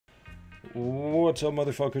What's up,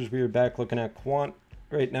 motherfuckers? We are back looking at Quant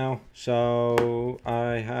right now. So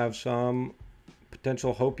I have some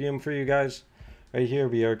potential hopium for you guys right here.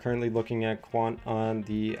 We are currently looking at Quant on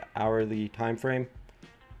the hourly time frame.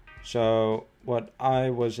 So what I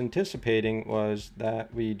was anticipating was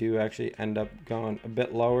that we do actually end up going a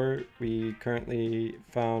bit lower. We currently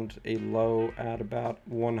found a low at about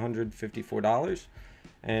 $154,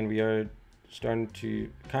 and we are starting to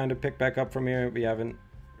kind of pick back up from here. We haven't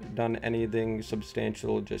done anything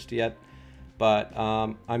substantial just yet, but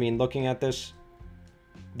I mean, looking at this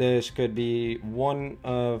could be one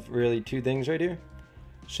of really two things right here.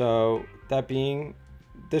 So that being,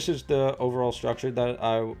 this is the overall structure that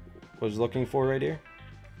I was looking for right here.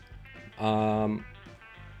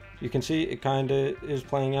 You can see it kind of is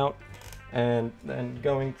playing out, and then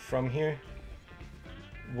going from here,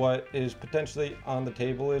 what is potentially on the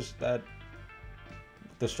table is that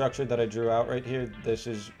the structure that I drew out right here, this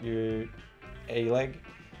is your A leg.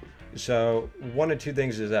 So one of two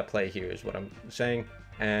things is at play here is what I'm saying.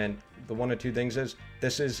 And the one of two things is,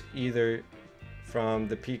 this is either from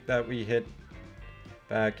the peak that we hit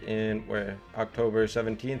back in October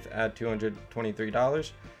 17th at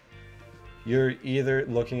 $223. You're either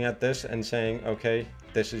looking at this and saying, okay,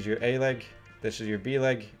 this is your A leg, this is your B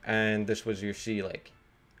leg, and this was your C leg.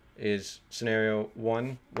 Is scenario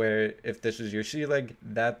one, where if this is your C leg,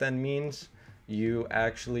 that then means you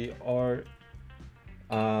actually are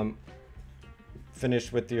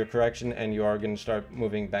finished with your correction and you are going to start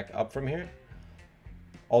moving back up from here.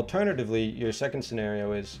 Alternatively, your second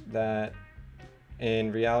scenario is that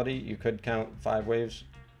in reality you could count 5 waves.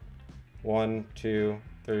 1, 2,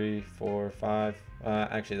 3, 4, 5.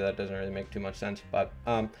 Actually, that doesn't really make too much sense, but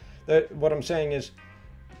what I'm saying is,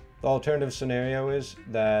 the alternative scenario is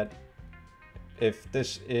that if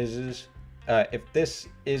this is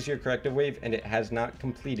your corrective wave and it has not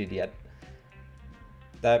completed yet,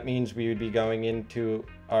 that means we would be going into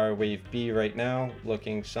our wave B right now,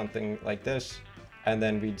 looking something like this, and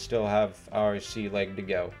then we'd still have our C leg to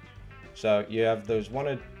go. So you have those one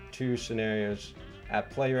or two scenarios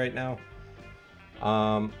at play right now.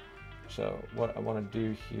 So what I want to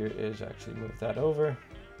do here is actually move that over,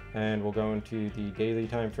 and we'll go into the daily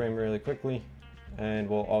time frame really quickly, and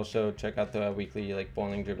we'll also check out the weekly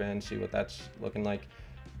Bollinger Band, see what that's looking like.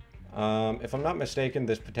 If I'm not mistaken,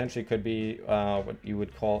 this potentially could be what you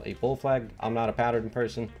would call a bull flag. I'm not a pattern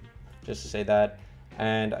person, just to say that.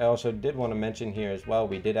 And I also did want to mention here as well,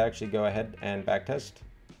 we did actually go ahead and backtest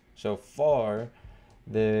so far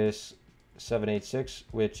this 786,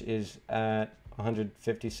 which is at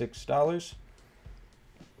 $156.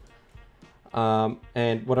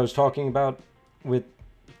 And what I was talking about with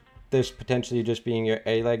this potentially just being your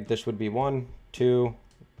A leg, this would be 1, 2,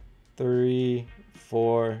 3,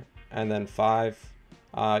 4, and then 5.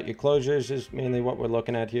 Your closures is mainly what we're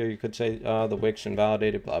looking at here. You could say the wicks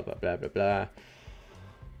invalidated, blah, blah, blah, blah, blah.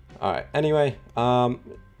 All right, anyway,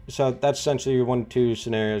 so that's essentially your 1, 2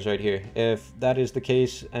 scenarios right here. If that is the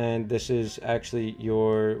case, and this is actually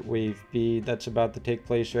your wave B that's about to take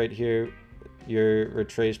place right here, your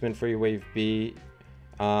retracement for your wave B,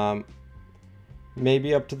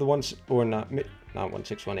 maybe up to the not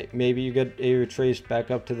 1618. Maybe you get a retrace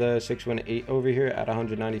back up to the 618 over here at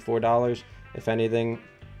 $194. If anything,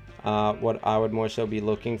 what I would more so be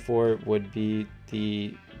looking for would be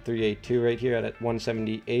the 382 right here at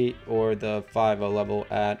 178, or the 50 level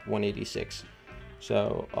at 186.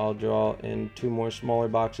 So I'll draw in 2 more smaller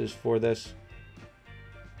boxes for this.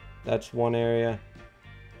 That's one area,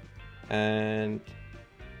 and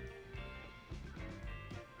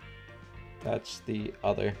that's the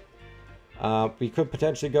other. We could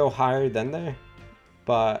potentially go higher than there,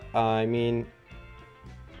 but I mean,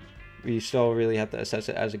 we still really have to assess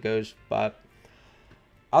it as it goes. But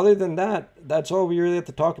other than that, that's all we really have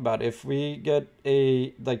to talk about. If we get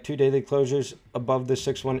a 2 daily closures above the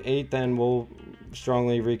 618, then we'll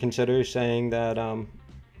strongly reconsider saying that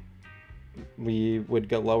we would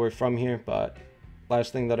go lower from here. But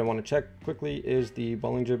last thing that I want to check quickly is the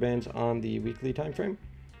Bollinger Bands on the weekly time frame.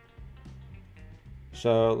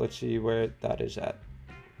 So let's see where that is at.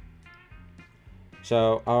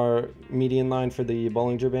 So our median line for the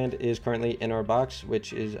Bollinger Band is currently in our box,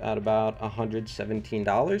 which is at about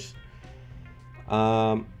 $117.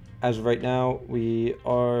 As of right now, we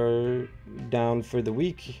are down for the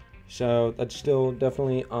week. So that's still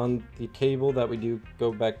definitely on the table that we do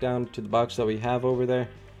go back down to the box that we have over there.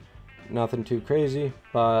 Nothing too crazy,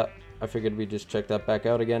 but I figured we'd just check that back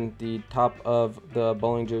out again. The top of the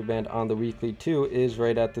Bollinger Band on the weekly too is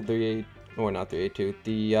right at the 38, or not 382,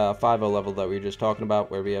 the 50 level that we were just talking about,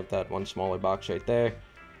 where we have that one smaller box right there.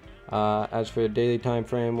 As for the daily time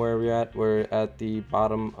frame, where we're at the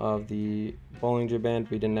bottom of the Bollinger Band.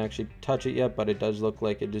 We didn't actually touch it yet, but it does look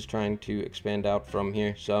like it is trying to expand out from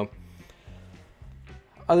here. So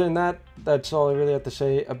other than that, that's all I really have to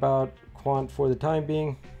say about Quant for the time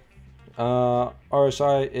being.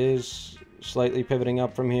 RSI is slightly pivoting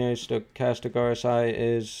up from here. Stochastic RSI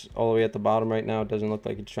is all the way at the bottom right now. It doesn't look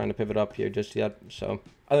like it's trying to pivot up here just yet. So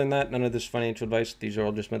other than that, none of this is financial advice. These are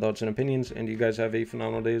all just my thoughts and opinions, and you guys have a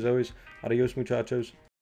phenomenal day as always. Adios, muchachos.